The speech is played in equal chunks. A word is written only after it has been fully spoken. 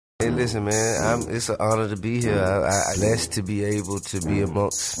listen, man. It's an honor to be here. I'm blessed to be able to be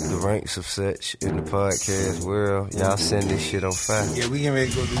amongst the ranks of such in the podcast world. Y'all send this shit on fire. Yeah, we getting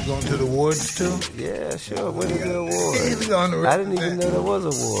ready to go. We going to the awards too? Yeah, sure. When is the award? I didn't even know there was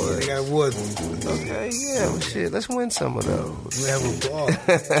an award. Yeah, they got awards. Okay, yeah. Well, shit. Let's win some of those. We have a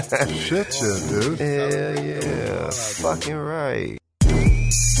ball. Shit, dude. Hell yeah. Fucking right.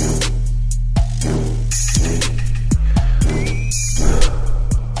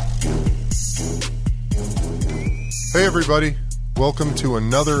 Hey, everybody. Welcome to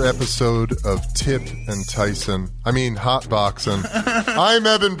another episode of Tip and Tyson. I mean, Hot Boxing. I'm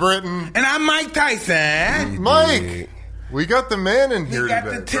Evan Britton. And I'm Mike Tyson. Mike! We got the man in here We got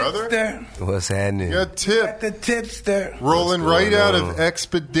today, the tipster. brother. What's happening? You got Tip. Got the tipster. Rolling What's right going out on? of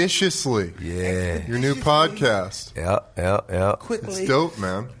Expeditiously. Yeah. Your new podcast. Yep. Quickly. It's dope,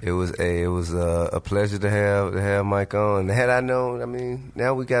 man. It was a pleasure to have Mike on. Had I known, I mean,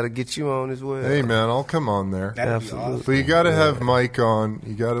 now we got to get you on as well. Hey, man, I'll come on there. That'd be Absolutely. awesome. But you got to have Mike on.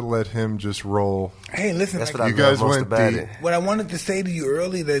 You got to let him just roll. Hey, listen. That's like, what I You love guys most went about deep. it. what I wanted to say to you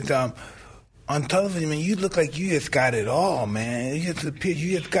earlier that on television, man, you look like you just got it all, man. You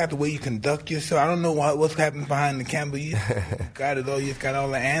just got the way you conduct yourself. I don't know what's happening behind the camera, but you got it all. You just got all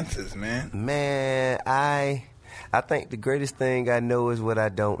the answers, man. Man, I think the greatest thing I know is what I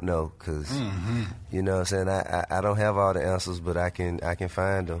don't know, because you know what I'm saying. I don't have all the answers, but I can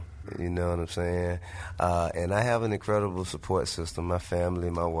find them. You know what I'm saying? And I have an incredible support system. My family,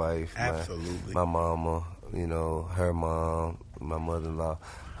 my wife, Absolutely. my mama. You know, her mom, my mother-in-law,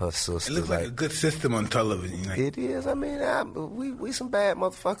 her sister. It looks like a good system on television. Like, It is. I mean, we some bad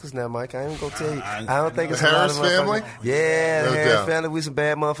motherfuckers now, Mike. I ain't gonna tell you. I I don't think it's a Harris lot of family? motherfuckers. Yeah, No Harris doubt. family. We some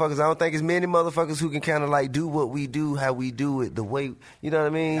bad motherfuckers. I don't think it's many motherfuckers who can kind of like do what we do, how we do it, the way. You know what I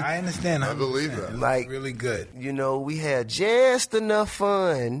mean? I understand. I believe that. It looks Like- really good. You know, we had just enough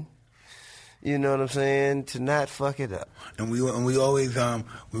fun. You know what I'm saying? To not fuck it up. And we always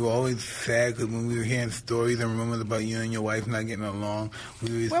we were always sad because when we were hearing stories and remember about you and your wife not getting along.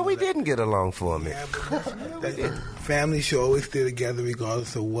 We didn't get along for a minute. Yeah, but family should always stay together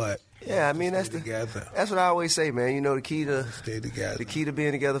regardless of what. Yeah, I mean that's Stay together. what I always say, man. You know, the key to Stay together. the key to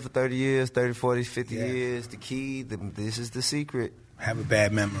being together for 30 years, 30, 40, 50 Yeah. years. This is the secret. Have a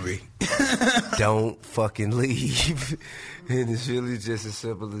bad memory. Don't fucking leave. And it's really just as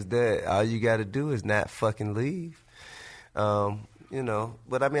simple as that. All you got to do is not fucking leave. You know,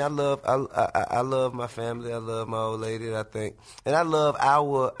 but I mean, I love my family. I love my old lady. I think, and I love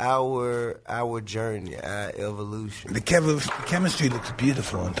our journey, our evolution. The chemistry looks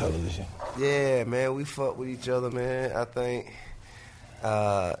beautiful on television. Yeah, man, we fuck with each other, man. I think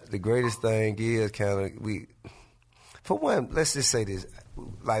the greatest thing is for one, let's just say this.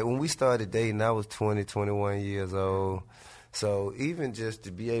 Like, when we started dating, I was 20, 21 years old. So even just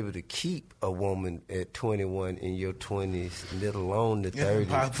to be able to keep a woman at 21 in your 20s, let alone the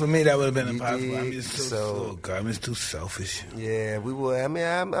 30s. For me, that would have been You impossible. I'm dig? just So- God, I'm just too selfish. Yeah, we were. I mean,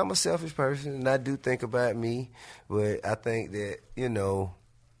 I'm a selfish person, and I do think about me. But I think that, you know,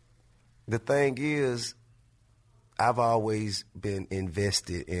 the thing is, I've always been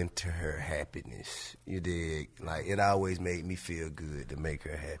invested into her happiness. You dig? Like, it always made me feel good to make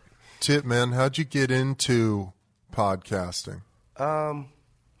her happy. Tip, man, how'd you get into podcasting?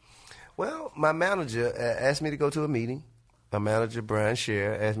 Well, my manager asked me to go to a meeting. My manager, Brian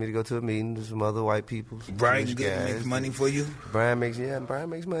Scher, asked me to go to a meeting with some other white people. some Brian Jewish makes guys. money for you? Brian makes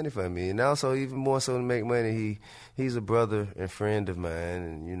money for me. And also, even more so to make money, he's a brother and friend of mine,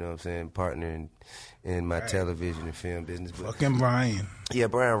 and, you know what I'm saying, partner in my television and film business. But Fucking Brian. yeah,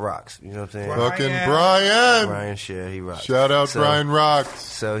 Brian rocks. You know what I'm saying? Brian. Fucking Brian! Brian Scher, he rocks. Shout out So- Brian Rocks.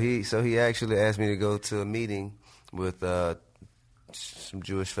 So he actually asked me to go to a meeting with some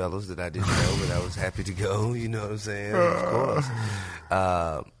Jewish fellows that I didn't know, but I was happy to go. You know what I'm saying? Of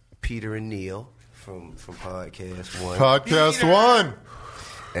course. Peter and Neil from Podcast One. Podcast One.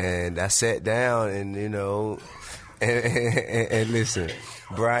 And I sat down and, you know, and listen,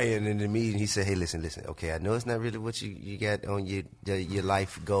 Brian in the meeting, he said, hey, listen, okay, I know it's not really what you got on your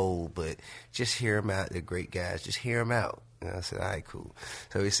life goal, but just hear them out. They're great guys. Just hear them out. And I said, all right, cool.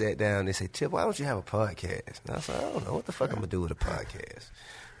 So we sat down and they said, Tip, why don't you have a podcast? And I said, I don't know. What the fuck I'm going to do with a podcast?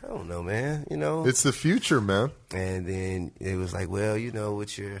 I don't know, man. You know? It's the future, man. And then it was like, well, you know,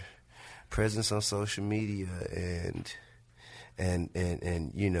 with your presence on social media and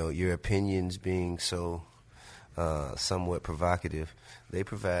you know, your opinions being so somewhat provocative, they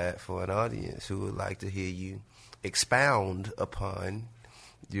provide for an audience who would like to hear you expound upon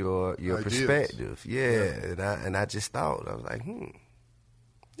your Ideas. perspective. Yeah. And I just thought, I was like,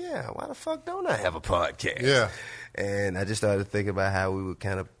 yeah, why the fuck don't I have a podcast? Yeah. And I just started thinking about how we would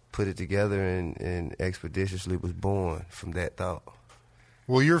kind of put it together, and Expeditiously was born from that thought.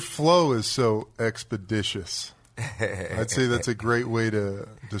 Well, your flow is so expeditious. I'd say that's a great way to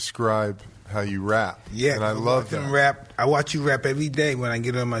describe how you rap. Yeah, and I love that. Rap. I watch you rap every day when I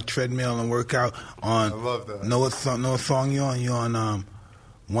get on my treadmill and work out. I love that. Know what song you on? You on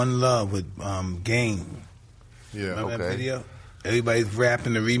One Love with Game. Yeah. Remember that video? Everybody's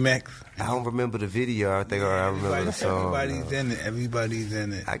rapping the remix. I don't remember the video. I think I remember the song. Everybody's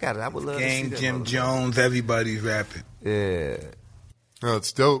in it. I got it. I would love Game, to see that. Jim Jones, everybody's rapping. Yeah. No,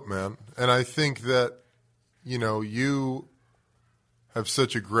 it's dope, man. And I think that, you have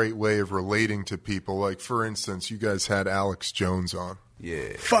such a great way of relating to people. Like, for instance, you guys had Alex Jones on.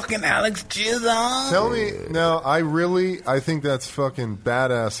 Yeah. Fucking Alex Jones on. Tell me, now, I think that's fucking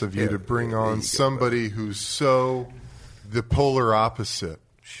badass of you to bring on somebody who's so the polar opposite.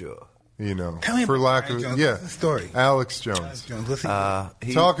 Sure. Tell me for about lack Alex of, Jones. yeah. What's the story? Alex Jones. Alex Jones. What's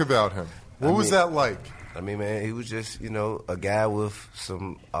Talk about him. What was that like? I mean, man, he was just, a guy with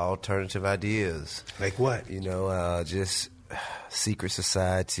some alternative ideas. Like what? Just secret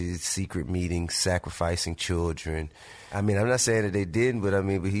societies, secret meetings, sacrificing children. I mean, I'm not saying that they didn't, but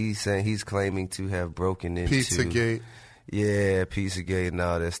he's claiming to have broken into Pizzagate. Yeah, Pizzagate and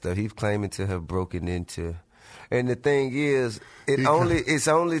all that stuff. He's claiming to have broken into. And the thing is, it only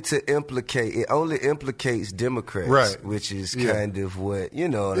implicates Democrats, right? Which is kind of what I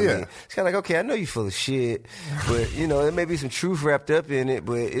mean. It's kind of like, okay, I know you're full of shit, but there may be some truth wrapped up in it,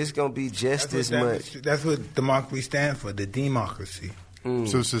 but it's gonna be just as much. That's what democracy stands for, the democracy.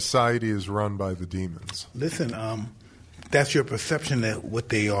 So society is run by the demons. Listen, that's your perception of what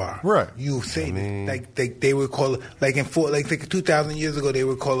they are. Right. You say they would call it like 2,000 years ago they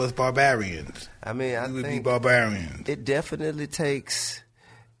would call us barbarians. I mean, we would be barbarians. It definitely takes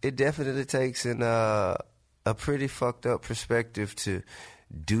a pretty fucked up perspective to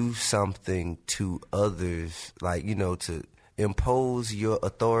do something to others, like to impose your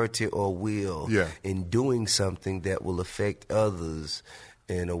authority or will in doing something that will affect others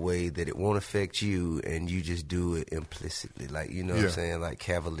in a way that it won't affect you, and you just do it implicitly, like what I'm saying, like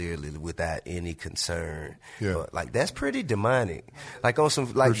cavalierly, without any concern. But like that's pretty demonic. Like on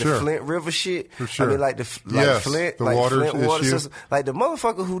some the Flint River shit. For sure. I mean, Flint, the water system. Like the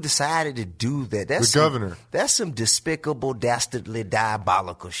motherfucker who decided to do that. That's the governor. That's some despicable, dastardly,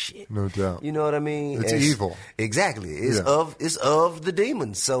 diabolical shit. No doubt. You know what I mean? It's evil. Exactly. It's of the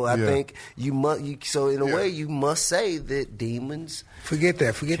demons. So I think you must. So in a way, you must say that demons. Forget that.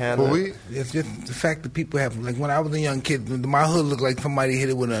 It's just the fact that people have, like when I was a young kid, my hood looked like somebody hit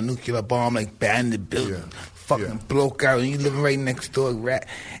it with a nuclear bomb, like banned the building, broke out, and you living right next door, rat.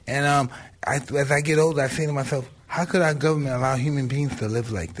 And as I get older, I say to myself, how could our government allow human beings to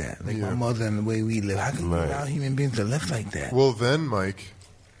live like that? Like my mother and the way we live. How could we allow human beings to live like that? Well, then, Mike,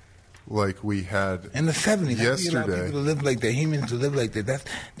 like we had in the 70s, yesterday, how could you allow people to live like that, humans to live like that?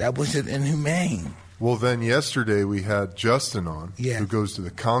 That was just inhumane. Well, then yesterday we had Justin on, who goes to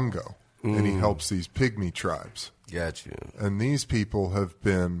the Congo, and he helps these pygmy tribes. Got you. And these people have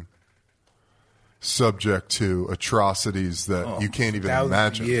been subject to atrocities that you can't even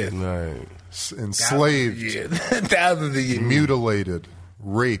imagine. Right. Enslaved, thousands of years, mutilated,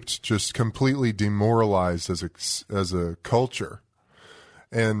 raped, just completely demoralized as a culture.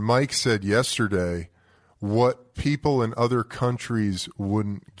 And Mike said yesterday, what people in other countries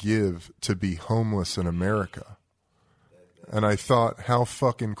wouldn't give to be homeless in America. And I thought how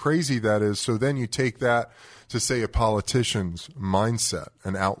fucking crazy that is. So then you take that to, say, a politician's mindset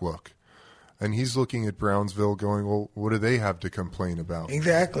and outlook. And he's looking at Brownsville going, well, what do they have to complain about?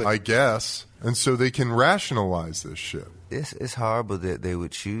 Exactly. I guess. And so they can rationalize this shit. It's horrible that they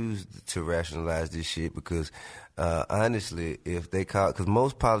would choose to rationalize this shit because, honestly, because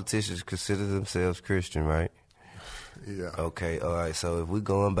most politicians consider themselves Christian, right? Yeah. Okay, all right. So if we're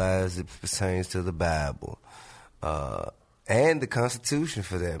going by as it pertains to the Bible, and the Constitution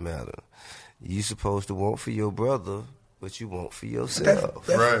for that matter, you're supposed to want for your brother what you want for yourself.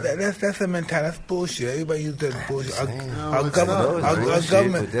 That's a mentality. That's bullshit. Everybody uses that bullshit. Our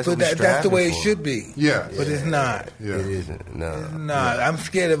government, but that's the way it should be. Yeah. But it's not. Yeah. It isn't. No. It's not. I'm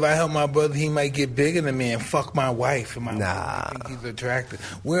scared if I help my brother, he might get bigger than me and fuck my wife. And I think he's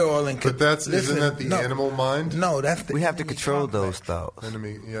attractive. We're all in. But isn't that the animal mind? No, that's the. We have to control those thoughts.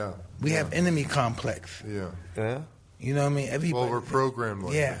 Enemy, yeah. We have enemy complex. Yeah. Yeah. You know what I mean? Everybody. Well, we're programmed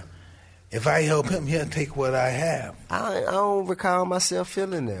like that. If I help him, he'll take what I have. I don't recall myself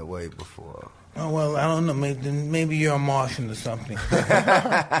feeling that way before. Oh, well, I don't know. Maybe you're a Martian or something.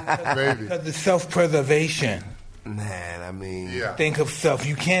 Maybe. Because it's self-preservation. Man, I mean... Yeah. Think of self.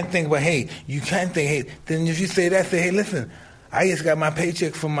 You can't think about, you can't think, Then if you say that, say, hey, listen, I just got my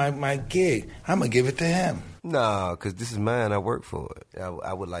paycheck from my gig. I'm going to give it to him. No, because this is mine. I work for it.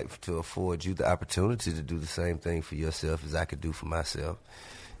 I would like to afford you the opportunity to do the same thing for yourself as I could do for myself.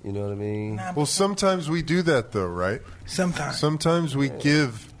 You know what I mean? Well, sometimes we do that, though, right? Sometimes we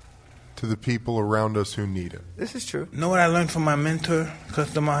give to the people around us who need it. This is true. You know what I learned from my mentor,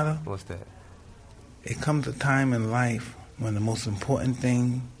 Customato? What's that? It comes a time in life when the most important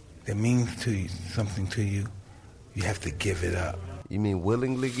thing that means to you, something to you, you have to give it up. You mean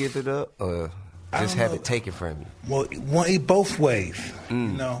willingly give it up, or just have it taken from you? Well, both ways. You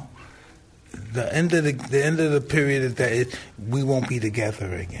know, the end of the period is that we won't be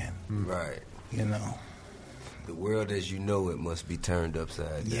together again. Right. You know. The world as you know it must be turned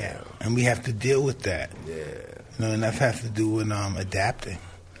upside down. Yeah, and we have to deal with that. Yeah. You know, and that has to do with adapting.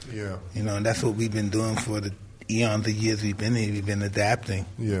 Yeah. You know, and that's what we've been doing for the eons of years we've been here. We've been adapting.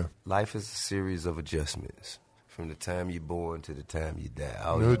 Yeah. Life is a series of adjustments. From the time you're born to the time you die.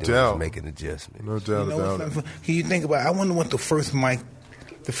 All No you do doubt. is make an adjustment. No doubt about it. Can you think about it? I wonder what the first man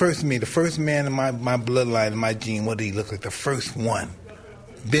in my bloodline, in my gene, what did he look like? The first one.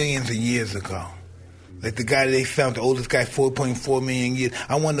 Billions of years ago. Like the guy they found, the oldest guy, 4.4 million years.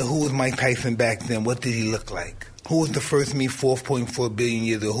 I wonder who was Mike Tyson back then. What did he look like? Who was the first me 4.4 billion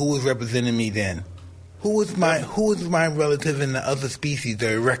years ago? Who was representing me then? Who was my relative in the other species, the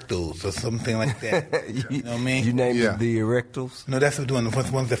erectals or something like that? You know what I mean? You named it the erectals? No, that's what we're doing.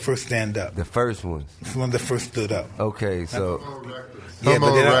 The ones that first stand up. The first ones? The ones that first stood up. Okay, so... Yeah,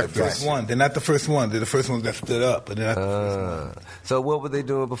 but they're not erectus. the first one. They're not the first one. They're the first ones that stood up, but they're not the first one. So what were they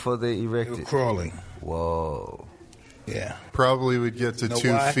doing before they erected? They were crawling. Whoa. Yeah. Probably would get to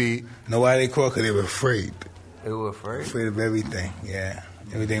 2 feet. Know why they crawled? Because they were afraid. They were afraid? Afraid of everything, yeah.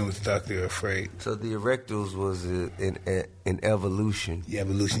 Everything was stuck. They were afraid. So the erectals was in evolution. Yeah,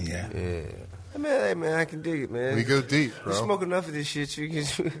 evolution, yeah. Yeah. Hey man, I can dig it, man. We go deep, bro. You smoke enough of this shit, you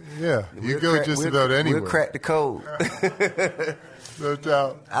can... Yeah, you go just about anywhere. We'll crack the code. No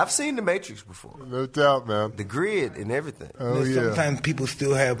doubt. I've seen The Matrix before. No doubt, man. The grid and everything. Oh, yeah. Sometimes people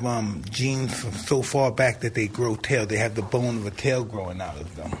still have genes from so far back that they grow tail. They have the bone of a tail growing out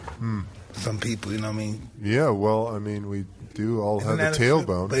of them. Some people, you know what I mean? Yeah, well, I mean, we do all Isn't have a that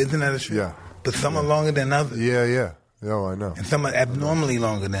tailbone. But isn't that a truth? Yeah. But some are longer than others. Yeah. No, I know. And some are abnormally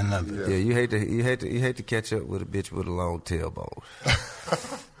longer than others. Yeah, you hate to catch up with a bitch with a long tailbone.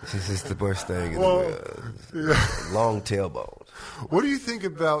 This is the worst thing in the world. Yeah. Long tailbone. What do you think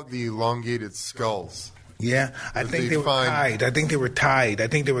about the elongated skulls? Yeah, I think they were tied. I think they were tied. I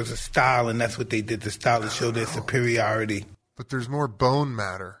think there was a style, and that's what they did. The style to show their superiority. But there's more bone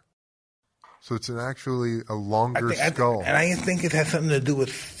matter. So it's actually a longer skull. And I think it has something to do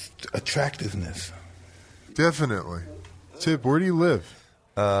with attractiveness. Definitely. Tip, where do you live?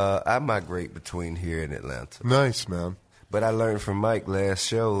 I migrate between here and Atlanta. Nice, man. But I learned from Mike last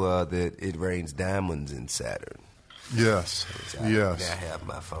show that it rains diamonds in Saturn. Yes. Yes. I have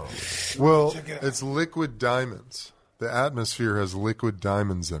my phone. Well, it's liquid diamonds. The atmosphere has liquid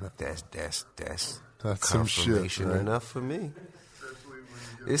diamonds in it. That's some shit, right? Enough for me.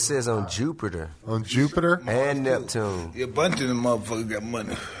 It says on Jupiter. On Jupiter? And Neptune. A bunch of them motherfuckers got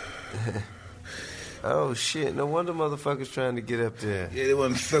money. Oh, shit. No wonder motherfuckers trying to get up there. Yeah, they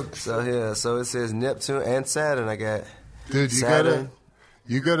want to So it says Neptune and Saturn. I got Dude, Saturn.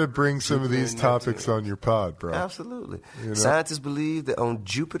 you gotta bring some of these topics on your pod, bro. Absolutely. You know? Scientists believe that on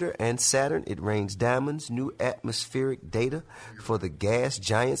Jupiter and Saturn it rains diamonds. New atmospheric data for the gas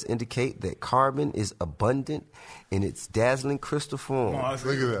giants indicate that carbon is abundant in its dazzling crystal form. Look at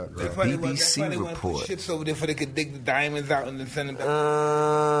that, bro. BBC report. Ships over there so they could dig the diamonds out and then send them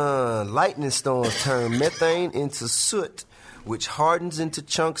back. Lightning storms turn methane into soot, which hardens into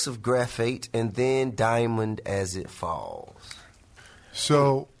chunks of graphite and then diamond as it falls.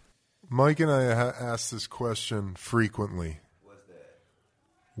 So, Mike and I ask this question frequently. What's that?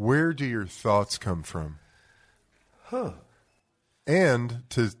 Where do your thoughts come from? Huh. And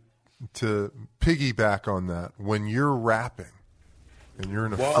to piggyback on that, when you're rapping and you're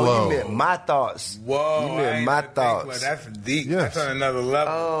in a flow. Oh, you meant my thoughts. Whoa. You meant my thoughts. Well, that's deep. Yes. That's on another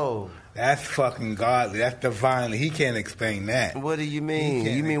level. Oh. That's fucking godly. That's divinely. He can't explain that. What do you mean?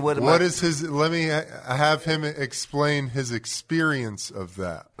 You mean what? What is his? Let me have him explain his experience of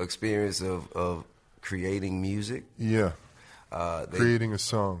that. Experience of creating music? Yeah, creating a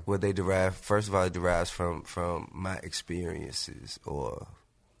song. What they derive? First of all, it derives from my experiences or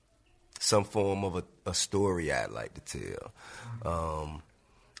some form of a story I'd like to tell,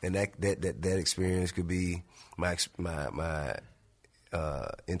 and that experience could be my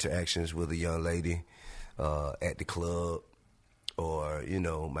interactions with a young lady at the club, or you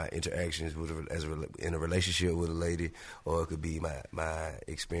know my interactions with in a relationship with a lady, or it could be my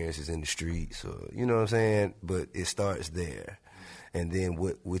experiences in the streets, or you know what I'm saying. But it starts there, and then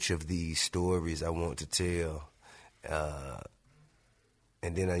which of these stories I want to tell,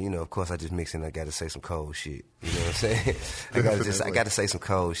 and then you know of course I just mix in. I got to say some cold shit. You know what I'm saying? I got to say some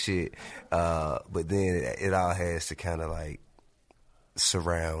cold shit. But then it all has to kind of like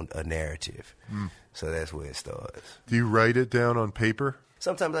surround a narrative. So that's where it starts. Do you write it down on paper?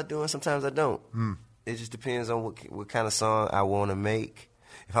 Sometimes I do and sometimes I don't. It just depends on what kind of song I want to make.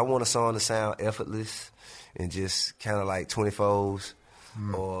 If I want a song to sound effortless and just kind of like 24s,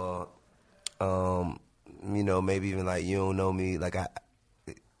 or you know, maybe even like You Don't Know Me, like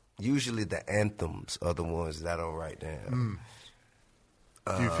usually the anthems are the ones that I don't write down.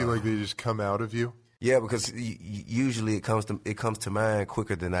 Do you feel like they just come out of you? Yeah, because usually it comes to mind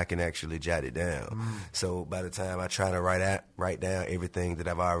quicker than I can actually jot it down. So by the time I try to write down everything that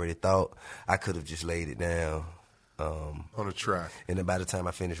I've already thought, I could have just laid it down on a track. And then by the time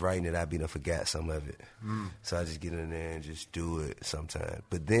I finish writing it, I'd be done forgot some of it. So I just get in there and just do it sometimes.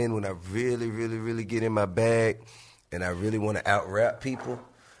 But then when I really, really, really get in my bag and I really want to out-rap people,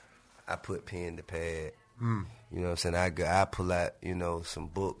 I put pen to pad. You know what I'm saying? I pull out, you know, some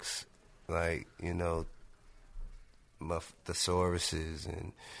books, like, you know, my thesauruses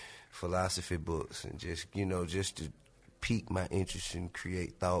and philosophy books, and just, you know, just to pique my interest and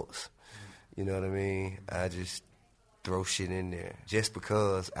create thoughts. You know what I mean? I just throw shit in there just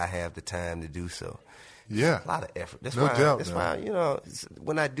because I have the time to do so. Yeah. It's a lot of effort. That's No why, doubt, that's man. why, you know,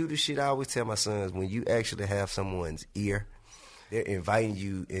 when I do this shit, I always tell my sons, when you actually have someone's ear, they're inviting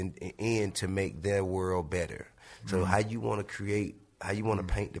you in to make their world better. So how you want to create, how you want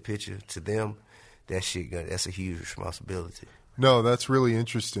to paint the picture to them, that's a huge responsibility. No, that's really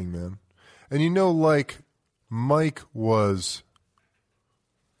interesting, man. And you know, like, Mike was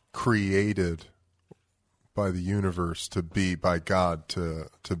created by the universe by God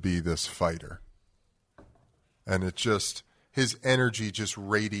to be this fighter. And it just, his energy just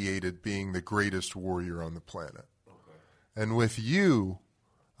radiated being the greatest warrior on the planet. Okay. And with you,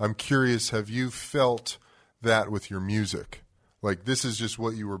 I'm curious, have you felt that with your music? Like, this is just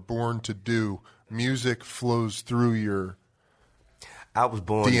what you were born to do. Music flows through your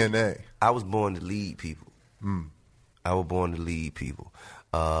DNA. I was born to lead people. I was born to lead people.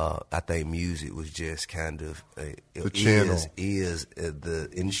 I think music was just kind of the channel is the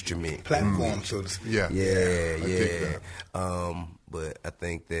instrument platform, so to speak. Yeah. But I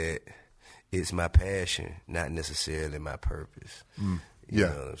think that it's my passion, not necessarily my purpose. You know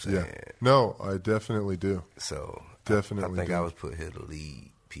what I'm saying? Yeah. No, I definitely do. So definitely, I think I was put here to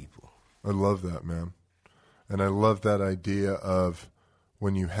lead people. I love that, man, and I love that idea of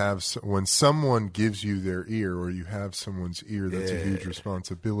when someone gives you their ear, or you have someone's ear, that's a huge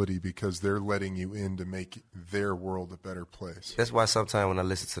responsibility, because they're letting you in to make their world a better place. That's why sometimes when I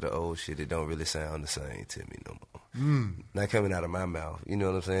listen to the old shit, it don't really sound the same to me no more. Not coming out of my mouth, you know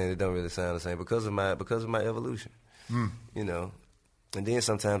what I'm saying? It don't really sound the same because of my evolution. You know. And then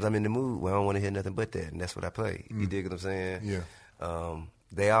sometimes I'm in the mood where I don't want to hear nothing but that, and that's what I play. You dig what I'm saying? Yeah.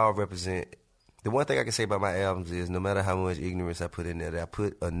 They all represent. The one thing I can say about my albums is, no matter how much ignorance I put in there, that I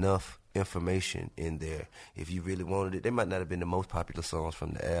put enough information in there. If you really wanted it, they might not have been the most popular songs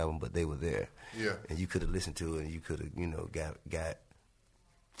from the album, but they were there. Yeah. And you could have listened to it, and you could have, you know, got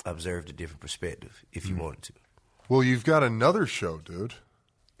observed a different perspective if you wanted to. Well, you've got another show, dude.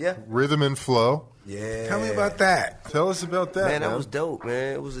 Yeah. Rhythm and Flow. Yeah. Tell me about that. Tell us about that, Man, that was dope,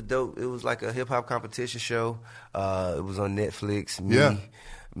 man. It was like a hip-hop competition show. It was on Netflix.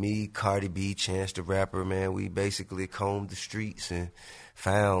 Me, Cardi B, Chance the Rapper, man. We basically combed the streets and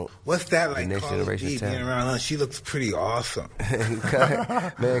found what's that the like, next Cardi generation B of being talent. around her? She looks pretty awesome.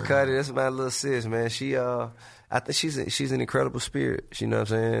 Man, Cardi, that's my little sis, man. She I think she's an incredible spirit. You know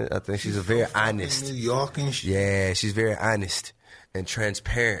what I'm saying? I think she's a very honest. New York and shit. Yeah, she's very honest and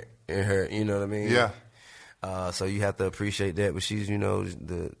transparent in her, you know what I mean? Yeah. So you have to appreciate that. But she's, you know,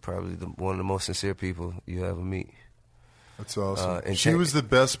 probably one of the most sincere people you ever meet. That's awesome. And she was the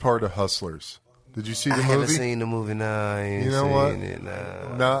best part of Hustlers. Did you see the movie? I haven't seen the movie. No, I ain't you know seen what? It.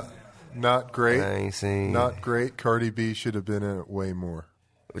 No. Not great. I ain't seen. Not great. Cardi B should have been in it way more.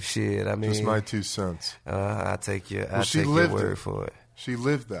 Shit, I mean, just my 2 cents. I take your word for it. She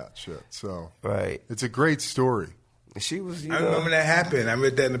lived that shit. So right, it's a great story. She was. I remember that happened. I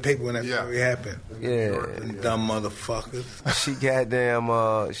read that in the paper when that story happened. Yeah, dumb motherfuckers. She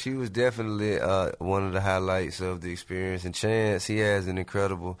goddamn. She was definitely one of the highlights of the experience. And Chance, he has an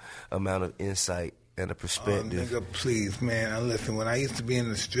incredible amount of insight and a perspective. Nigga, please, man. Listen, when I used to be in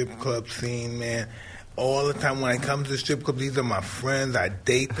the strip club scene, man, all the time when I come to the strip club. These are my friends. I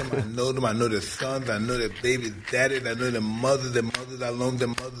date them. I know them. I know their sons. I know their babies' daddies. I know their mothers. I loan their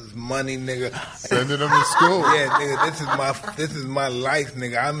mothers money, nigga. Sending them to school. Yeah, nigga, this is my life,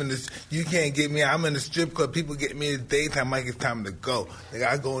 nigga. I'm in this. You can't get me. I'm in the strip club. People get me in the daytime. Mike, it's time to go. Nigga,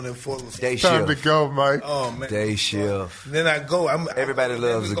 I go in there for Day Time shift. to go, Mike. Oh man, Day shift. Then I go. Everybody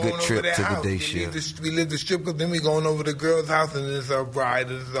loves a good trip to the house. day shift. We live the strip club. Then we going over to the girl's house, and it's a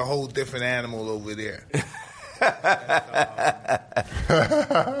bride. It's a whole different animal over there.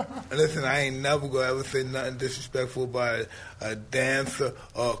 Listen, I ain't never gonna ever say nothing disrespectful about a dancer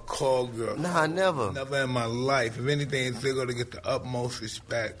or a call girl. Nah, never. Never in my life. If anything, they're gonna get the utmost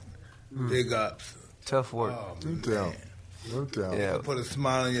respect. Big ups. Tough work. Oh, No doubt. No doubt. Yeah. Put a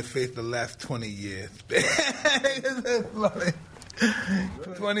smile on your face the last 20 years.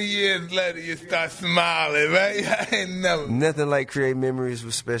 20 years later, you start smiling, right? I ain't never. Nothing like create memories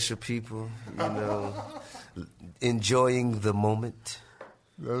with special people, you know, enjoying the moment.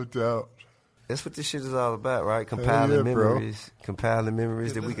 No doubt. That's what this shit is all about, right? Compiling yeah, bro.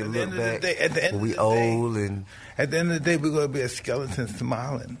 memories that we can At the look end of the back day- at the end when we of the day- old and At the end of the day, we're going to be a skeleton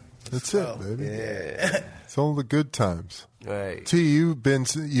smiling. That's So, it, baby. yeah, It's all the good times. right. T, you've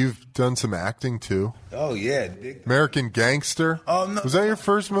done some acting too. Oh, yeah. Dick. American Gangster. Oh, no. Was that your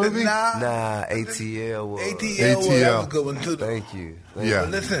first movie? Nah, ATL was. ATL was that was a good one, too. Thank you. Yeah. But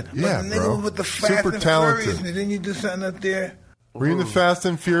listen, Yeah, but the nigga bro. with the Fast Super and talented. Furious, didn't you do something up there? Were you in the Fast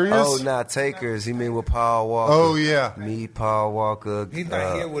and Furious? Oh, nah, Takers. He mean with Paul Walker. Oh, yeah. Me, Paul Walker. He's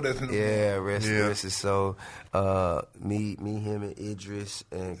not here with us no more. Yeah, rest Yeah. his soul. Me, him, and Idris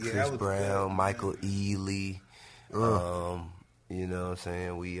and Yeah, Chris that was Brown, good. Michael Ealy. You know what I'm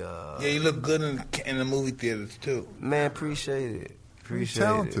saying? We Yeah, you look good in the movie theaters, too. man, appreciate it. Appreciate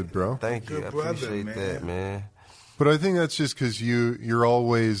talented, it. bro. Thank you. Good I brother, appreciate man. that, man. But I think that's just because you're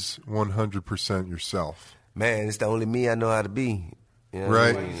always 100% yourself. Man, it's the only me I know how to be. You know what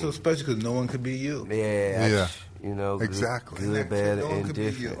Right. I mean? So special because no one could be you. Yeah. Yeah. You know, Exactly. Good, bad, No one and could be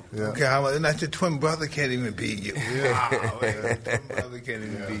different. you. Yeah. Okay, how about not your twin brother can't even be you. Wow, your twin brother can't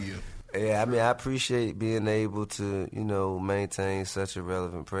even be you. Yeah, I mean, I appreciate being able to, you know, maintain such a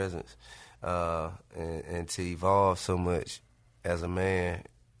relevant presence and to evolve so much as a man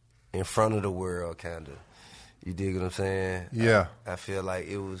in front of the world, kind of. You dig what I'm saying? Yeah. I feel like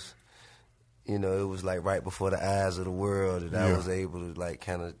it was, you know, it was like right before the eyes of the world that I Yeah. was able to like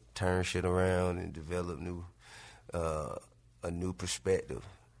kind of turn shit around and develop a new perspective.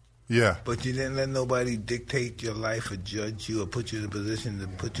 Yeah. But you didn't let nobody dictate your life or judge you or put you in a position to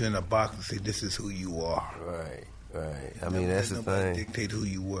put you in a box and say, this is who you are. Right, right. I mean, that's the Nobody thing. dictate who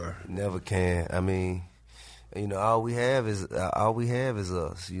you were. Never can. I mean, you know, all we have is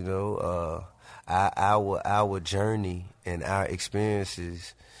us. You know, our journey and our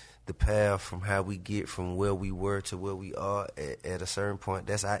experiences, the path from how we get from where we were to where we are at a certain point.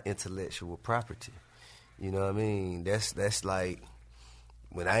 That's our intellectual property. You know what I mean? That's like.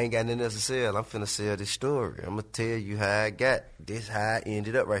 When I ain't got nothing else to sell, I'm finna sell this story. I'm gonna tell you how I got this, how I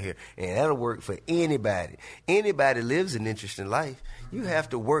ended up right here. And that'll work for anybody. Anybody lives an interesting life. You have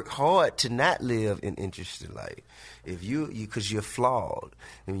to work hard to not live an interesting life. If because you're flawed.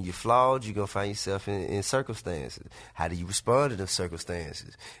 And when you're flawed, you're gonna find yourself in circumstances. How do you respond to those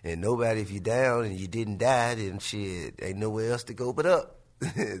circumstances? And nobody, if you're down and you didn't die, then shit, ain't nowhere else to go but up.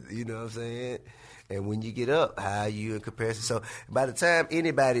 You know what I'm saying? And when you get up, how are you in comparison? So by the time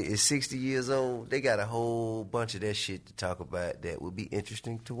anybody is 60 years old, they got a whole bunch of that shit to talk about that would be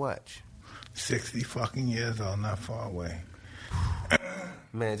interesting to watch. 60 fucking years old, not far away.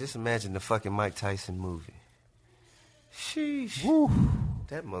 Man, just imagine the fucking Mike Tyson movie. Sheesh.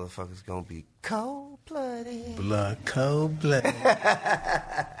 That motherfucker's gonna be cold-blooded. Blood, cold blood.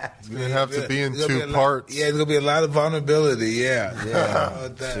 It's going to have to be in It's gonna two be a parts. Lot, yeah, there's going to be a lot of vulnerability, yeah. Yeah,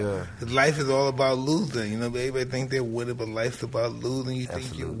 That. sure. 'Cause life is all about losing. You know, everybody think they're winning, but life's about losing. You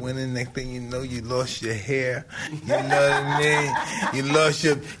think you're Absolutely. winning, next thing you know, you lost your hair. You know what I mean? You lost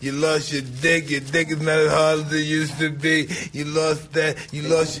your dick. Your dick is not as hard as it used to be. You lost that. You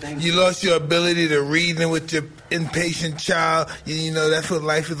lost your ability to reason with your impatient child. You know, that's what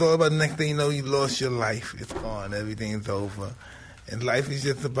life is all about. Next thing you know, you lost your life. It's gone. Everything's over. And life is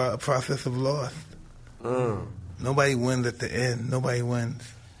just about a process of loss. Nobody wins at the end. Nobody wins.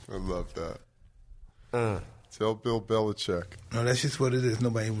 I love that. Tell Bill Belichick. No, that's just what it is.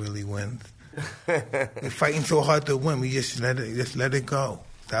 Nobody really wins. We're fighting so hard to win. We just let it go.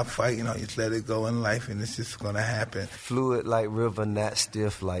 Stop fighting. Or just let it go in life, and it's just gonna happen. Fluid like river, not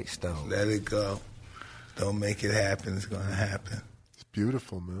stiff like stone. Let it go. Don't make it happen. It's gonna happen. It's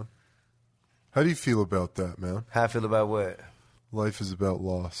beautiful, man. How do you feel about that, man? How I feel about what? Life is about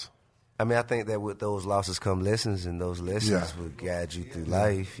loss. I mean, I think that with those losses come lessons, and those lessons will guide you through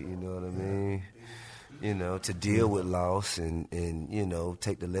life. You know what I mean? You know, to deal with loss and you know,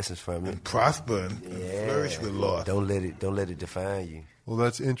 take the lessons from it. And prosper and flourish with loss. Don't let it define you. Well,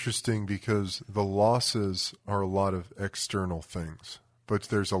 that's interesting because the losses are a lot of external things, but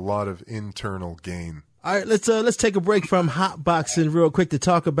there's a lot of internal gain. All right, let's take a break from hot boxing real quick to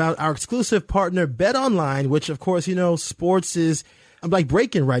talk about our exclusive partner, Bet Online, which of course, you know, sports is like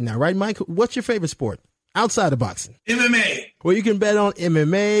breaking right now, right, Mike? What's your favorite sport outside of boxing? MMA. Well, you can bet on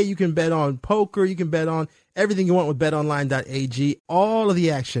MMA, you can bet on poker, you can bet on everything you want with betonline.ag. All of the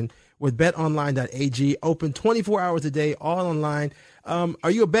action with betonline.ag, open 24 hours a day, all online.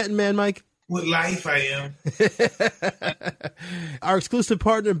 Are you a betting man, Mike? With life, I am. Our exclusive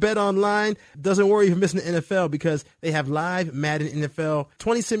partner, Bet Online, doesn't worry if you're missing the NFL because they have live Madden NFL,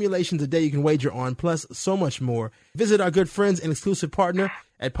 20 simulations a day you can wager on, plus so much more. Visit our good friends and exclusive partner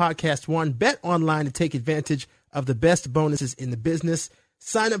at Podcast One, Bet Online, to take advantage of the best bonuses in the business.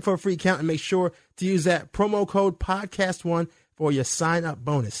 Sign up for a free account and make sure to use that promo code Podcast One for your sign-up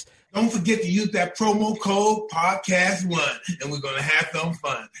bonus. Don't forget to use that promo code Podcast One, and we're going to have some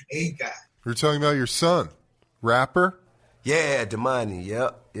fun. Hey, guys. We're talking about your son, rapper. Yeah, Damani.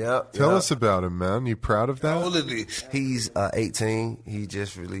 Yep. Tell us about him, man. You proud of that? How old is he? He's 18. He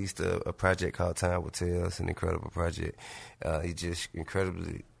just released a project called Time Will Tell. It's an incredible project. He just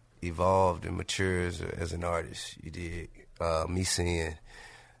incredibly evolved and matured as an artist. You did. Me seeing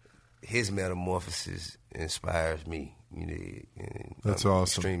his metamorphosis inspires me. You did. And That's I'm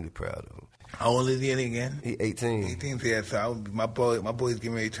awesome. Extremely proud of him. How old is he again? He 18. 18. Yeah, so my boy's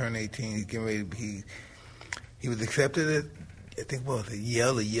getting ready to turn 18. He's getting ready. He was accepted at, I think, what was it,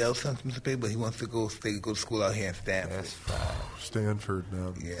 Yale something, but he wants to go to school out here in Stanford. That's fine. Stanford,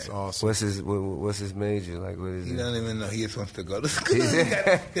 man. Yeah. It's awesome. What's his major? Like, what is He it? don't even know. He just wants to go to school. Because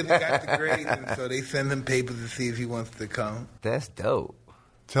he got the grades, and so they send him papers to see if he wants to come. That's dope.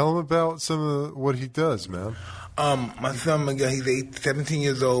 Tell him about some of what he does, man. My son Miguel, he's 17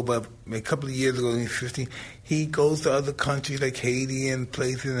 years old, but a couple of years ago, he's 15. He goes to other countries like Haiti and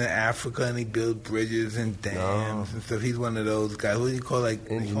places in Africa, and he builds bridges and dams and stuff. He's one of those guys. What do you call, like,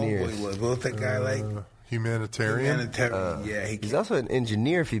 engineers? What was that guy like? Humanitarian. Yeah, He's also an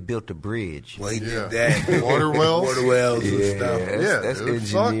engineer if he built a bridge. Well, he did that. Water wells and stuff. That's dude,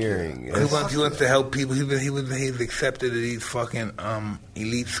 engineering. He wants to help people. He's accepted at these fucking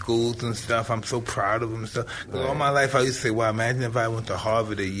elite schools and stuff. I'm so proud of him and stuff. 'Cause all my life I used to say, wow, imagine if I went to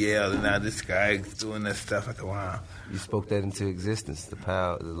Harvard or Yale and now this guy's doing that stuff. I thought, wow. You spoke that into existence, the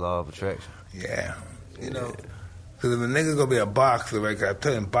power, the law of attraction. Yeah. You know, because if a nigga's going to be a boxer, right? 'Cause I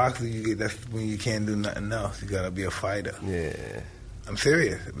tell you, boxing, that's when you can't do nothing else. You got to be a fighter. Yeah. I'm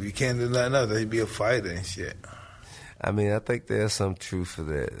serious. If you can't do nothing else, you be a fighter and shit. I mean, I think there's some truth to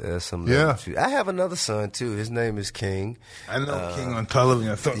that. There's some truth. I have another son, too. His name is King. I know King on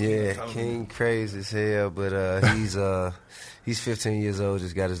television. King crazy as hell, but he's 15 years old,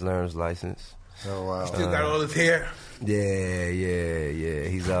 just got his learner's license. Oh, wow. Still got all his hair? Yeah.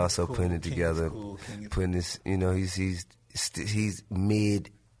 He's also putting it together, putting this. You know, he's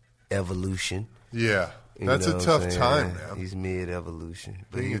mid-evolution. Yeah. You That's know a what tough I'm saying? time, man. He's mid-evolution.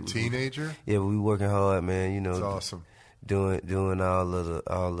 Being a teenager? Yeah, we working hard, man. You know, That's awesome. Doing all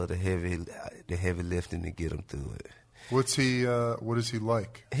of the heavy lifting to get him through it. What does he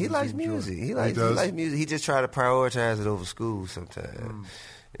like? He likes music. He likes music. He just try to prioritize it over school sometimes.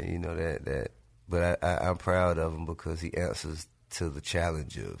 And you know that. But I'm proud of him because he answers to the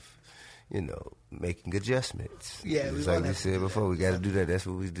challenge of, you know, making adjustments. Yeah, it's like we said before, we got to do that. That's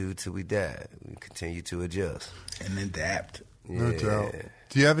what we do till we die. We continue to adjust and adapt. No doubt.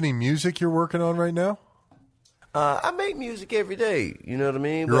 Do you have any music you're working on right now? I make music every day. You know what I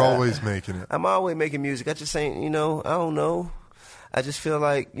mean? You're always making it. I'm always making music. I just ain't, you know, I don't know. I just feel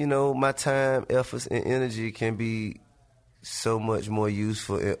like, you know, my time, efforts, and energy can be so much more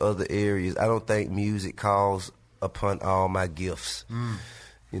useful in other areas. I don't think music calls upon all my gifts.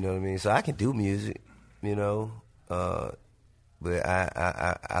 You know what I mean? So I can do music, you know, but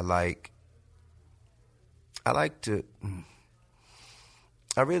I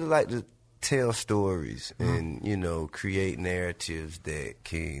really like to tell stories and, you know, create narratives that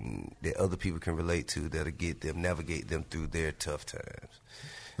other people can relate to, that'll navigate them through their tough times.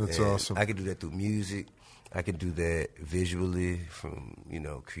 That's and awesome. I can do that through music. I can do that visually from, you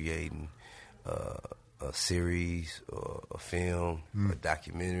know, creating a series or a film, a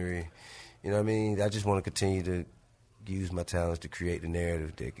documentary. You know what I mean? I just want to continue to use my talents to create the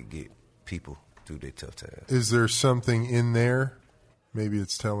narrative that could get people through their tough times. Is there something in there? Maybe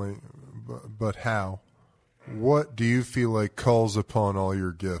it's telling, but how? What do you feel like calls upon all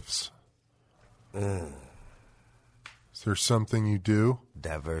your gifts? Is there something you do?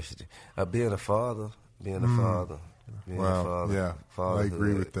 Diversity. Being a father. Being a father. Being a Wow, father. yeah, I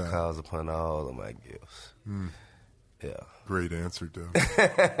agree with that. Calls upon all of my gifts. Yeah. Great answer, Doug.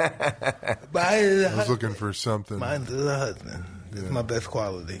 I I was looking for something. Mine's a husband. It's my best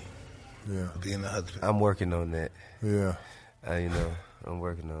quality, Yeah, being a husband. I'm working on that. yeah. I'm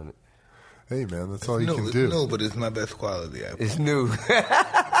working on it. Hey, man, that's all you can It's do. new, but it's my best quality. It's new.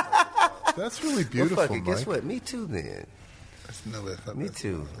 That's really Well, beautiful, fuck it. Guess Mike. what? Me too, then. It's new, it's my Me best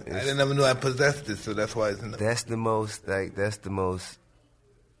too. quality. I didn't ever know I possessed it, so that's why it's in the... That's the most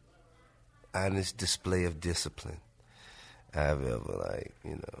honest display of discipline I've ever,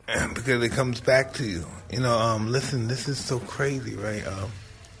 Because it comes back to you. Listen, this is so crazy, right?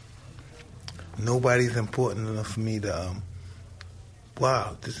 Nobody's important enough for me to...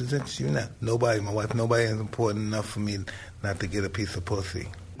 wow, this is interesting. Nobody, my wife, nobody is important enough for me not to get a piece of pussy.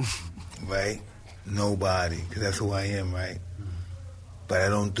 Right? Nobody. Because that's who I am, right? But I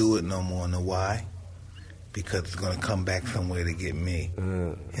don't do it no more. Know why? Because it's going to come back somewhere to get me.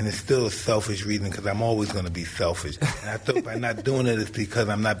 And it's still a selfish reason because I'm always going to be selfish. And I thought by not doing it, it's because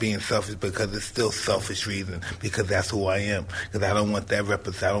I'm not being selfish because it's still selfish reason because that's who I am. Because I don't want that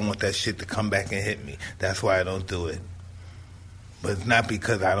I don't want that shit to come back and hit me. That's why I don't do it. But it's not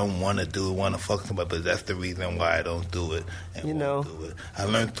because I don't want to do it, want to fuck somebody, but that's the reason why I don't do it. And won't do it. I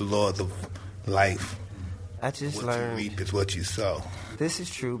learned the laws of life. I just What learned. you reap is what you sow. This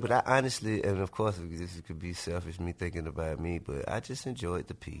is true, but I honestly, and of course, this could be selfish, me thinking about me, but I just enjoyed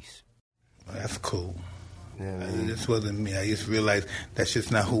the peace. That's cool. You know what I mean? This wasn't me. I just realized that's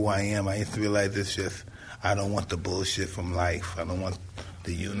just not who I am. I just realized it's just, I don't want the bullshit from life. I don't want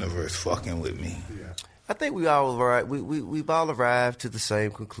the universe fucking with me. I think we've all arrived to the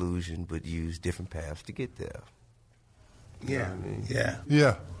same conclusion, but use different paths to get there. Yeah. Yeah.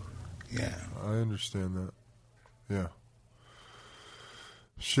 Yeah, Yeah. I understand that. Yeah.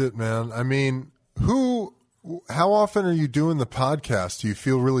 Shit, man. I mean, how often are you doing the podcast? Do you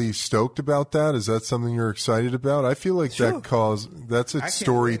feel really stoked about that? Is that something you're excited about? I feel like that's I it's can't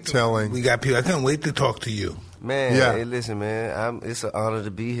storytelling. We got people. I can't wait to talk to you. Man, Yeah. hey, listen, man, it's an honor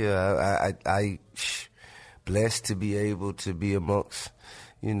to be here. I blessed to be able to be amongst,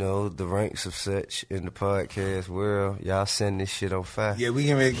 the ranks of such in the podcast world. Y'all send this shit on fire. Yeah, we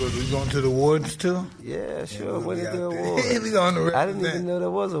can make. We going to the awards too. Yeah, sure. we'll When be is the out there. award? We going to I didn't represent. even know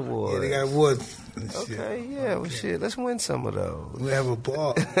there was awards. Yeah, they got awards. And shit. Okay, yeah, well, shit. Let's win some of those. We have a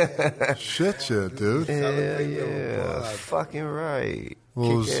ball. Shit, dude. Yeah, fucking right.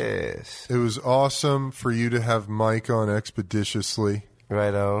 Well, Kick ass. It was awesome for you to have Mike on Expeditiously.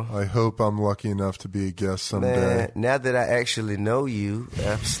 Right on. I hope I'm lucky enough to be a guest someday. Man, now that I actually know you,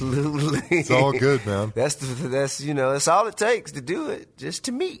 absolutely. It's all good, man. That's all it takes to do it, just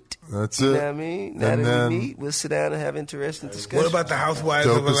to meet. That's You it. know what I mean? Now And that then- we meet, we'll sit down and have interesting discussions. What about the Housewives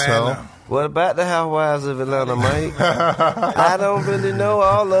Dope of as Atlanta? hell. What about the Housewives of Atlanta, Mike? I don't really know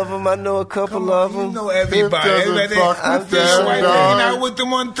all of them. I know a couple of You them. know everybody. doesn't Everybody. fuck I'm with just them, right dog. hanging out with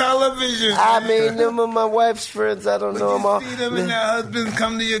them on television. I mean, them are my wife's friends. I don't know them all. You see them and their husbands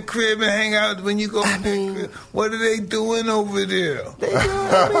come to your crib and hang out when you go to their crib. What are they doing over there? They do.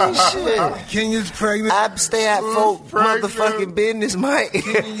 I mean, shit. Kenya's pregnant. I stay at folk pregnant? motherfucking business, Mike.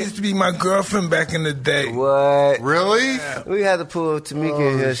 Kenya used to be my girlfriend back in the day. What? Really? We had to pull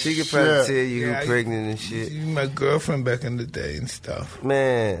Tamika in here. She could probably shit. tell you Yeah, who pregnant and shit. She was my girlfriend back in the day and stuff.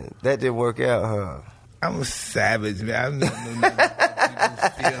 Man, that didn't work out, huh? I'm a savage, man. I don't know nothing about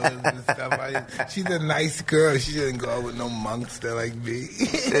people's feelings and stuff. She's a nice girl. She didn't go out with no monster like me.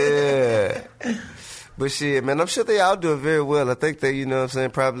 Yeah. But shit, man, I'm sure they all doing very well. I think they,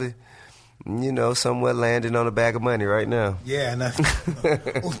 probably, somewhere landing on a bag of money right now. Yeah, and that's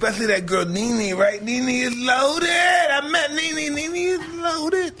especially that girl Nene, right? Nene is loaded. I met Nene. Nene is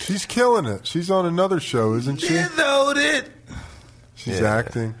loaded. She's killing it. She's on another show, isn't she? She's loaded. She's Yeah.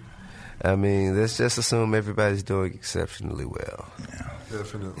 acting. I mean, let's just assume everybody's doing exceptionally well.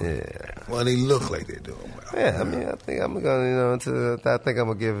 Definitely. Yeah. Well, they look like they're doing well. Yeah, I mean, I think I'm gonna, I think I'm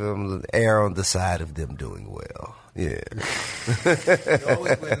gonna give them air on the side of them doing well. Yeah. They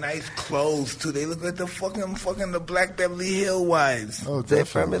always wear nice clothes too. They look like the fucking the Black Beverly Hill wives. Oh, They're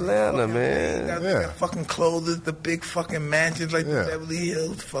from definitely. Atlanta, They man. got Yeah. the fucking clothes, the big fucking mansions like Yeah. the Beverly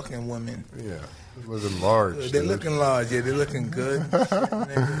Hills fucking women. Yeah. Living large. They're dude. looking large. Yeah, they're looking good.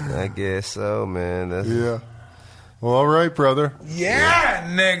 I guess so, man. That's, Yeah. Well, all right, brother. Yeah,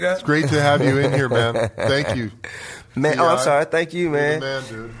 nigga. Great to have you in here, man. Thank you. Man, Yeah, I'm sorry. Thank you, You're man. the man,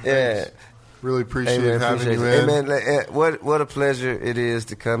 dude. Yeah. Thanks. Really appreciate Hey, man, having appreciate you it. in. Hey, man, what a pleasure it is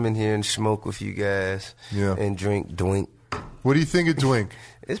to come in here and smoke with you guys Yeah. and drink doink. What do you think of Dwink?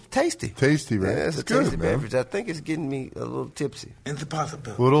 It's tasty. Tasty, right? Yeah, it's a good, tasty man. beverage. I think it's getting me a little tipsy. It's a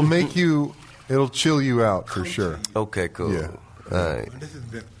possibility. Well, it'll chill you out for sure. Okay, cool. Yeah. All right. This has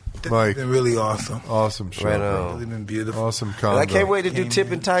Mike. been really awesome. Awesome show. Right It's on. really been beautiful. Awesome And combo. I can't wait to do Came Tip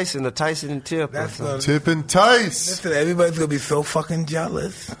in. and Tyson or Tyson and Tip. That's or something. gonna, Tip and Tice. listen, everybody's gonna be so fucking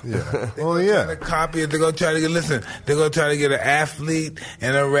jealous. Yeah. They're Well, gonna yeah. try to copy it. They're gonna try to they're gonna try to get an athlete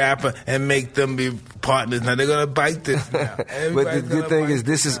and a rapper and make them be partners. Now they're gonna bite this now. But the Everybody's good gonna thing bite is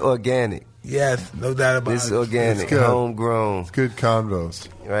this is now. organic. Yes, no doubt about This is it. organic, good. homegrown. Good convos.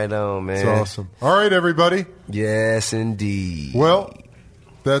 Right on, man. It's awesome. All right, everybody. Yes, indeed. Well,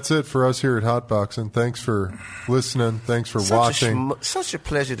 that's it for us here at Hotboxing. Thanks for listening. Thanks for watching. Such a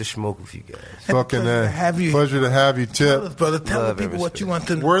pleasure to smoke with you guys. Fucking Pleasure to have you. pleasure to have you, Tell us, Tip. brother, tell the Love and people what you want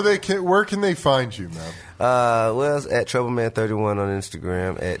respect. to know. Where can they find you, man? Well, it's at Troubleman31 on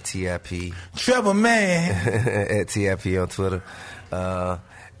Instagram, at TIP, Trevor, man. at TIP on Twitter.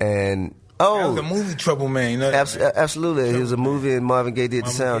 And That was a movie, Trouble Man. You know that? absolutely. It was a movie and Marvin Gaye did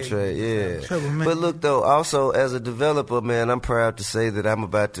the Marvin Gaye soundtrack. did the Yeah. soundtrack. But look though, also as a developer, man, I'm proud to say that I'm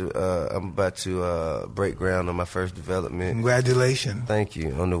about to break ground on my first development. Congratulations. Thank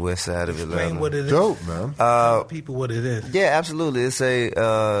you, on the west side of Atlanta. Explain what it is. Dope, man. Tell people what it is. Yeah, absolutely. It's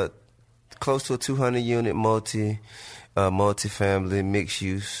a close to a 200-unit multi-family mixed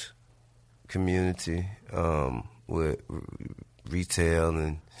use community with retail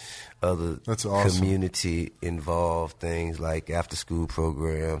and other That's awesome. community involved things like after school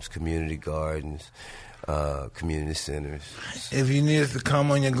programs, community gardens, community centers. If you need us to come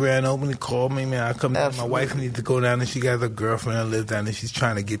on your grand opening, call me, man. I'll come down. My Absolutely. wife needs to go down there. She got a girlfriend that lives down there. She's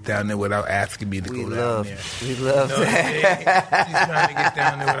trying to get down there without asking me to We go down love, there. we love You know what I'm that. saying? She's trying to get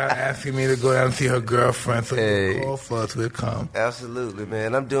down there without asking me to go down and see her girlfriend. So Hey. call for us. We'll come. Absolutely,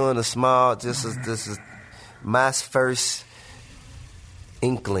 man. I'm doing a small, this is my first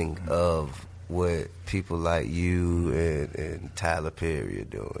inkling of what people like you and Tyler Perry are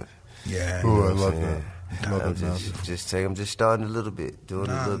doing. Yeah. Ooh, I what love I'm saying? that. Love I'm it, man. I'm just starting a little bit, doing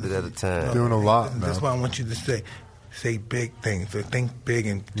a little bit at a time. Doing a lot, That's man. why I want you to say big things. So think big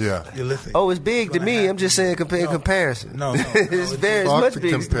and Yeah. you listen. Oh, it's big to me. I'm just saying comparison. No, it's very Fuck much the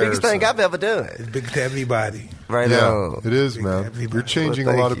big. It's the biggest thing comparison. I've ever done. It's big to everybody. Right Yeah, on. it is, Big man. everybody. You're changing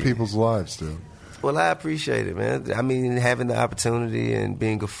Well, a lot thank of you. people's lives, dude. Well, I appreciate it, man. I mean, having the opportunity and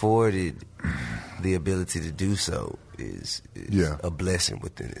being afforded the ability to do so is Yeah. a blessing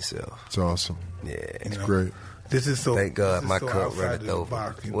within itself. It's awesome. Yeah. It's great. This is so. Thank God this is my so cup outside runneth of the over.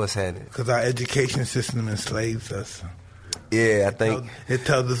 box, you know, What's happening? because our education system enslaves us. Yeah, I think It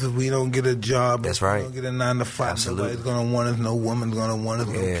tells us if we don't get a job, That's if we right. don't get a 9 to 5, Absolutely. nobody's going to want us. No woman's going to want us.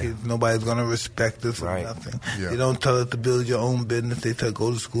 No Yeah. kids. Nobody's going to respect us. Right. Or nothing. Yeah. They don't tell us to build your own business. They tell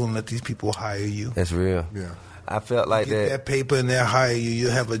go to school and let these people hire you. that's real. Yeah. I felt like Get that. that paper and they'll hire you. You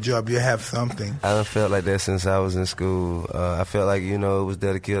have a job. You have something. I done felt like that since I was in school. I felt like it was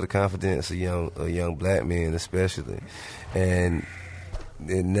there to kill the confidence of young black men, especially, and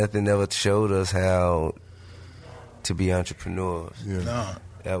nothing ever showed us how to be entrepreneurs. Yeah. No.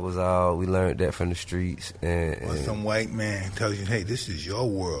 That was all we learned that from the streets. Or And some white man tells you, hey, this is your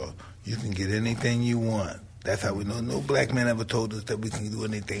world. You can get anything you want. That's how we know. No black man ever told us that we can do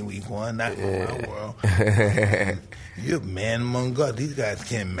anything we want. Not in our world. You're a man among God. These guys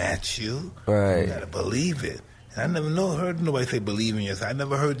can't match you. Right. You gotta believe it. And I never heard nobody say believe in yourself. I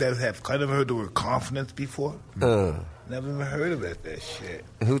never heard that. I never heard the word confidence before. Never even heard of that shit.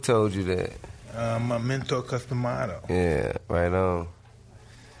 who told you that? My mentor, Customado. Yeah, right on.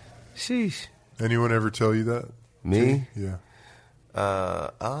 Sheesh. Anyone ever tell you that? Me? Yeah.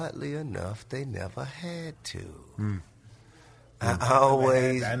 Oddly enough, they never had to. Hmm. I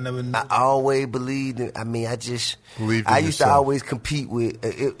always believed in. I mean, Believed in I used to yourself. always compete with.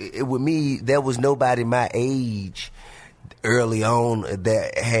 With me, there was nobody my age early on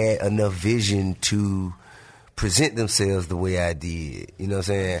that had enough vision to present themselves the way I did. You know what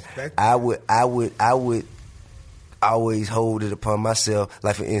I'm saying? Respect. I would always hold it upon myself.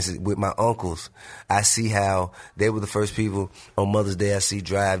 Like, for instance, with my uncles, I see how they were the first people on Mother's Day I see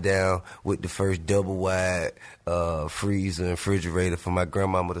drive down with the first double wide freezer and refrigerator for my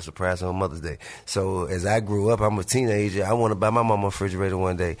grandmama to surprise her on Mother's Day. So as I grew up, I'm a teenager. I want to buy my mama a refrigerator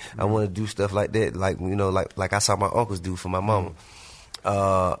one day. I want to do stuff like that, like I saw my uncles do for my mama.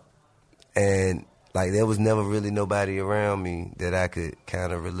 And like, there was never really nobody around me that I could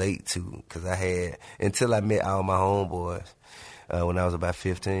kind of relate to, because I had, until I met all my homeboys when I was about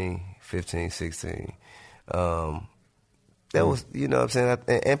 15, 16. That was, you know what I'm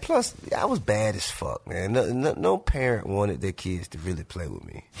saying? And plus, I was bad as fuck, man. No parent wanted their kids to really play with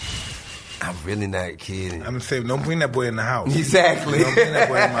me. I'm really not kidding. I'm gonna say, don't bring that boy in the house. Exactly. Don't bring that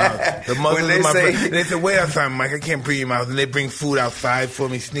boy in my house. The mothers When of my they friends, they say, wait outside, Mike. I can't bring you in my house. And they bring food outside for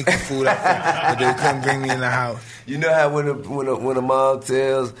me, sneaky food outside, but they couldn't bring me in the house. You know how when a mom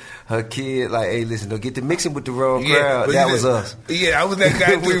tells her kid, like, hey, listen, don't get to mixing with the wrong crowd. but That was us. Yeah, I was that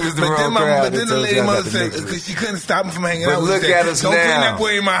guy. We was the but wrong then crowd But then the that lady told y'all mother not to said, mix with. because she couldn't stop him from hanging But out. look Said, at us don't bring now. that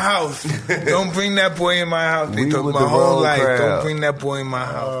boy in my house. Don't bring that boy in my house. They We told me were my the whole wrong life. crowd. Don't bring that boy in my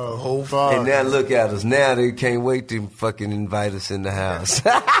house. The whole fuck. And now look at us. Now they can't wait to fucking invite us in the house.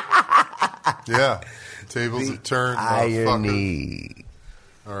 Yeah. Tables have turned. motherfucker. Irony.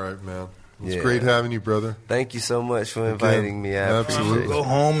 All right, man. It was Yeah. great having you, brother. Thank you so much for inviting me. I Absolutely. appreciate Go it.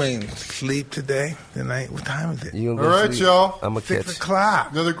 home and sleep today, tonight. What time is it? You gonna All go right, sleep? y'all. I'm gonna 6 catch.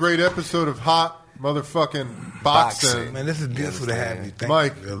 o'clock. Another great episode of Hot Motherfucking Boxing. Man, this is beautiful to have you. Thank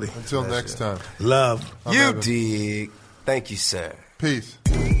Mike, you, really. until next time. Love. I'm You Evan. dig. Thank you, sir. Peace.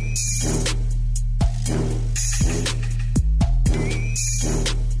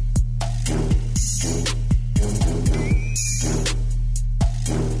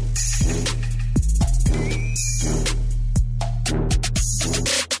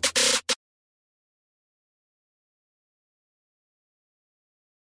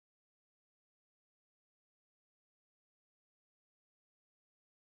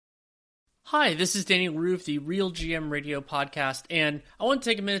 Hi, this is Danny LaRue, the Real GM Radio Podcast, and I want to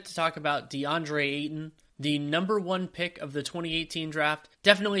take a minute to talk about DeAndre Ayton, the number one pick of the 2018 draft.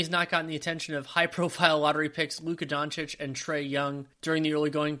 Definitely has not gotten the attention of high-profile lottery picks Luka Doncic and Trae Young during the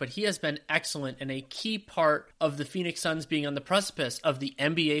early going, but he has been excellent and a key part of the Phoenix Suns being on the precipice of the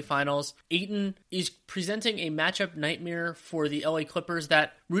NBA Finals. Ayton is presenting a matchup nightmare for the LA Clippers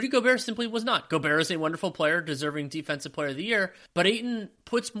that Rudy Gobert simply was not. Gobert is a wonderful player, deserving Defensive Player of the Year, but Ayton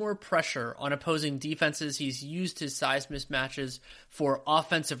puts more pressure on opposing defenses. He's used his size mismatches for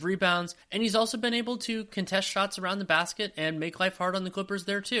offensive rebounds, and he's also been able to contest shots around the basket and make life hard on the Clippers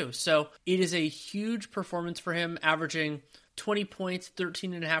there too. So it is a huge performance for him, averaging 20 points,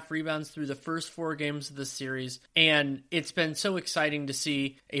 13.5 rebounds through the first 4 games of this series. And it's been so exciting to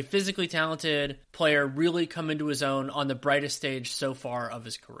see a physically talented player really come into his own on the brightest stage so far of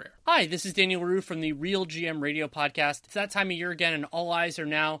his career. Hi, this is Danny LaRue from the Real GM Radio Podcast. It's that time of year again, and all eyes are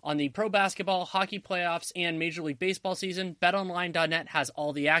now on the pro basketball, hockey playoffs, and Major League Baseball season. BetOnline.net has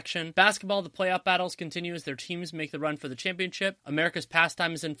all the action. Basketball, the playoff battles continue as their teams make the run for the championship. America's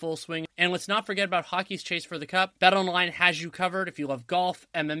pastime is in full swing. And let's not forget about hockey's chase for the cup. BetOnline has you covered. If you love golf,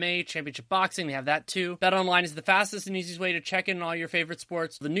 MMA, championship boxing, they have that too. BetOnline is the fastest and easiest way to check in on all your favorite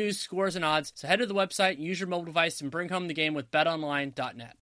sports, the news, scores, and odds. So head to the website, use your mobile device, and bring home the game with BetOnline.net.